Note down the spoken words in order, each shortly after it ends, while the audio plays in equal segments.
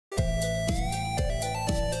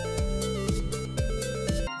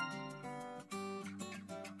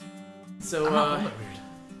So, weird. are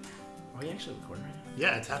we actually recording right now?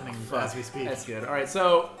 Yeah, it's happening as we speak. That's good. Alright,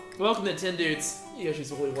 so, welcome to Nintendudes,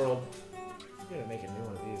 Yoshi's Woolly World. I'm gonna make a new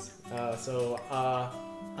one of these.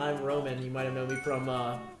 I'm Roman. You might have known me from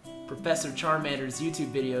Professor Charmander's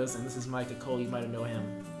YouTube videos, and this is Micah Cole. You might have known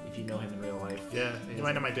him if you know him in real life. Yeah, you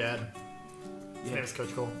might know my dad. His name is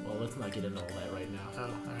Coach Cole. Well, let's not get into all that right now. Oh,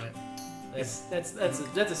 alright. That's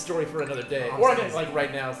a story for another day. Oh, Or like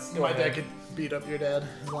right now. My dad could beat up your dad,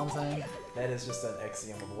 is all I'm saying. That is just an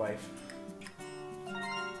axiom of life.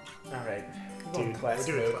 Alright. Dude,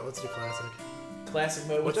 classic mode. Let's do classic. Classic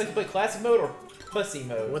mode. Would you like to play classic mode or pussy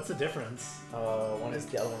mode? What's the difference? One is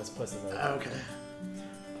the other one is pussy mode. Oh, okay.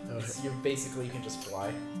 You basically you can just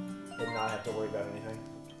fly and not have to worry about anything.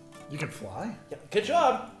 You can fly? Yeah. Good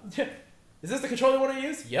job. Is this the controller you want to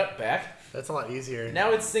use? Yep, back. That's a lot easier.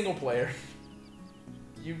 Now it's single player.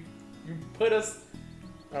 You put us.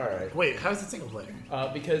 All right. Wait, how is it single player?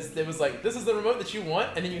 Because it was like, this is the remote that you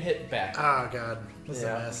want, and then you hit back. Oh god, this is a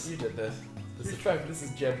Yeah, mess. you did this. This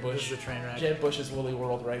is Jeb Bush. This is a train wreck. Jeb Bush's Woolly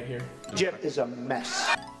World right here. Jeb is a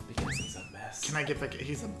mess. Because he's a mess. Can I get back? I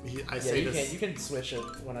Yeah, say you this. can. You can switch it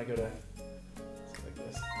when I go to like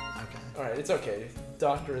this. Okay. All right, it's okay.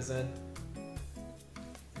 Doctor is in.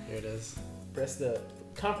 Here it is. Press the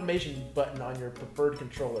confirmation button on your preferred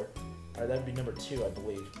controller. All right, that would be number 2, I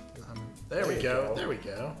believe. There we you go. go. There we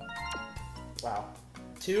go. Wow.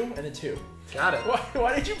 2 and then 2. Got it.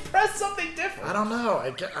 Why did you press something different? I don't know.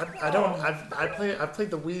 I don't. I've played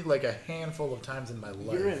the Wii like a handful of times in my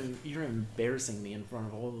life. You're embarrassing me in front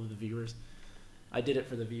of all of the viewers. I did it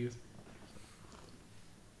for the views.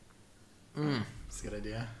 It's a good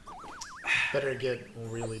idea. Better get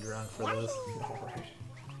really drunk for this.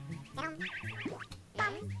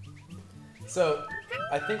 So,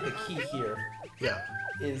 I think the key here Yeah.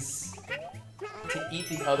 is to eat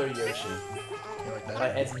the other Yoshi You like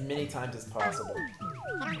that? as many times as possible.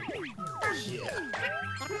 Yeah.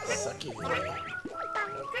 Suck it.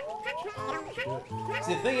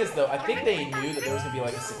 See, the thing is, though, I think they knew that there was going to be,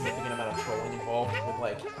 like, a significant amount of trolling involved with,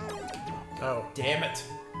 like, Oh, damn it,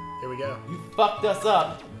 here we go. you fucked us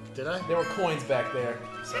up. Did I? There were coins back there.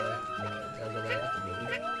 Sorry. Gotta go back. Can't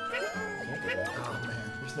go back. Oh man.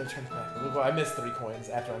 There's no turn back. Well, I missed 3 coins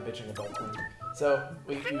after I'm bitching about coins. So,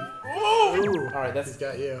 we Ooh! Alright, that's He's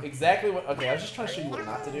got you. exactly what... Okay, I was just trying to show you what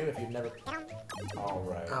not to do if you've never...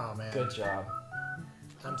 Alright. Oh man. Good job.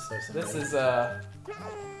 I'm so sorry. This is, Well,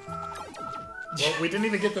 we didn't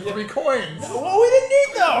even get the 3 coins. Well, we didn't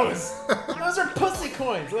need those! Those are pussy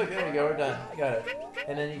coins! Look, there we go, we're done. Got it.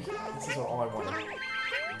 And then you... This is all I wanted.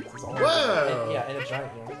 This is all I Whoa! wanted. And, yeah, and a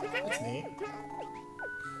giant, you know. That's neat.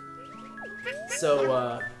 So,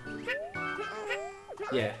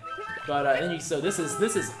 yeah. But, then so this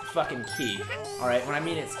is fucking key. Alright, when I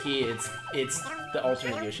mean it's key, it's the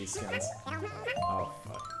alternate Yoshi skins. Oh,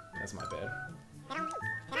 fuck. That's my bad.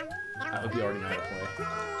 I hope you already know how to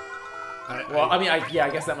play. Well, I mean, I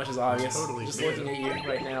guess that much is obvious. Totally just do. looking at you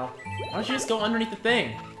right now. Why don't you just go underneath the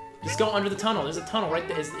thing? Just go under the tunnel. There's a tunnel right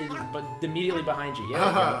there, but immediately behind you.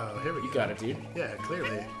 Yeah, Oh, here we go. you got it, dude. Yeah,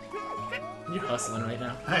 clearly. You're hustling right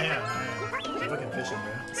now. I am. I'm fucking fishing,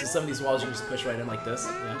 bro. So some of these walls you can just push right in like this.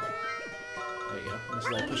 Yeah. There you go. And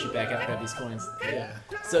just like push you back out, grab these coins. Yeah.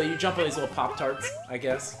 So you jump on these little Pop-Tarts, I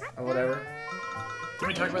guess, or whatever. Can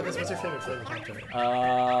we talk about this? What's your favorite flavor Pop-Tart?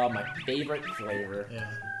 My favorite flavor.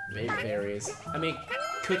 Yeah. It varies. I mean,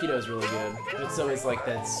 cookie dough is really good, but so is like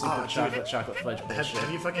that super dude. chocolate fudge bullshit.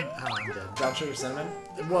 Have you fucking... Oh, I'm dead. Brown sugar cinnamon?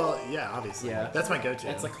 Well, yeah, obviously. Yeah. That's my go-to.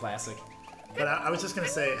 That's a classic. But I was just gonna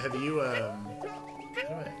say, have you, How do I...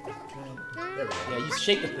 There we go. Yeah, you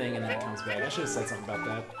shake the thing and then it comes back. I should have said something about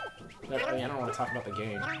that. But, I mean, I don't want to talk about the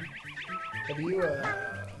game. Have you,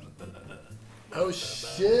 Oh,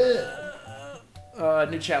 shit!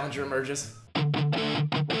 New challenger emerges. Okay.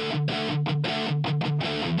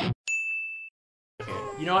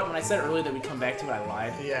 You know what? When I said earlier that we'd come back to it, I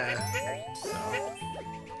lied. Yeah.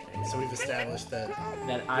 So we've established that...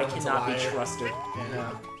 That I Roman's a cannot be liar. trusted.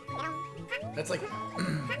 Yeah. That's like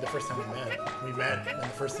the first time we met. We met, and the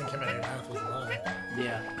first thing came out of your mouth was a lie.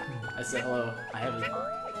 Yeah. I said, hello, I have an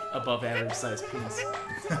above average sized penis.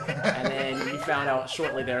 And then you found out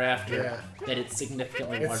shortly thereafter that it's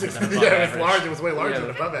significantly larger than above average. Yeah, it's large. It was way larger than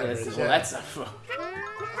above average. Yes, well, that's... Oops.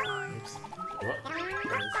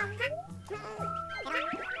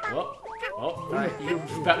 Well, alright, you're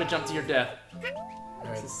about to jump to your death.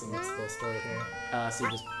 Alright, so what's the little story here? So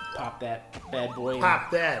you just pop that bad boy.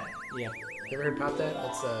 Pop that! Yeah. You ever heard Pop That?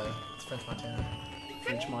 It's French Montana.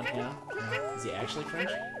 French Montana? Yeah. Is he actually French?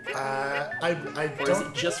 I Or is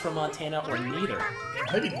it just from Montana, or neither?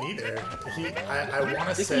 Maybe neither. I want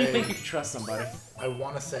to Just say. when you think you can trust somebody. I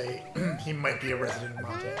want to say he might be a resident of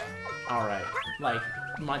Montana. All right, like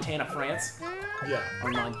Montana, France. Yeah. Or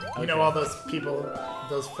okay. You know all those people,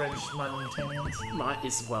 those French Montanans?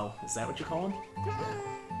 Is that what you call them?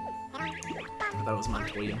 I thought it was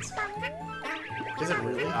Montoyans. Is it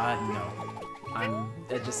really? No.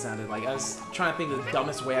 It just sounded like I was trying to think of the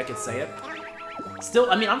dumbest way I could say it. Still,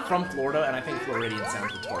 I mean, I'm from Florida, and I think Floridian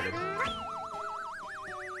sounds retarded.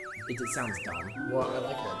 It just sounds dumb. Well, I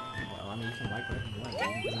like it. Well, I mean, you can like whatever you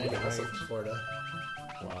like. Dude. I'm also from Florida.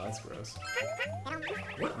 Wow, that's gross.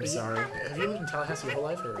 What? I'm sorry. Have you lived in Tallahassee your whole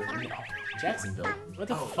life, or? No. Jacksonville. What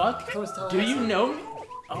the Oh, fuck? I thought it was Do Tallahassee. you know me?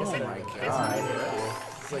 Oh I guess I my don't. god.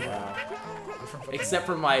 It's like, Wow. you're from fucking Except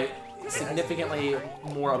for my significantly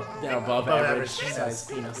more than above average size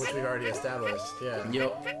penis. which we've already established. Yeah.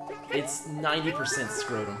 Yep. It's 90%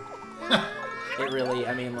 scrotum. It really,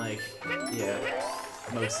 I mean, like, yeah,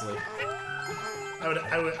 mostly. I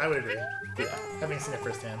would agree. Yeah. Having seen it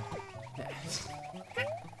firsthand.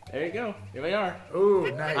 There you go. Here we are.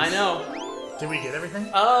 Ooh, nice. I know. Did we get everything?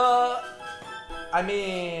 I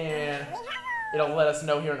mean, it'll let us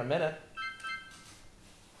know here in a minute.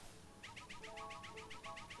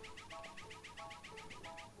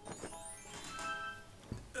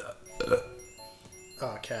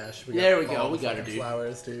 Oh, cash. There we go. all We the got it, fucking dude.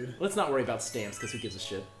 flowers, dude. Let's not worry about stamps, because who gives a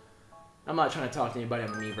shit? I'm not trying to talk to anybody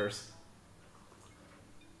on the Miiverse.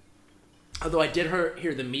 Although I did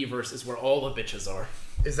hear the Miiverse is where all the bitches are.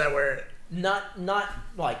 Is that where Not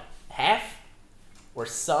like half, or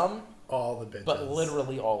some, all the bitches? but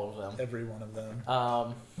literally all of them. every one of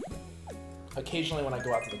them. Occasionally when I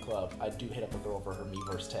go out to the club, I do hit up a girl for her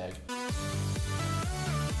Miiverse tag.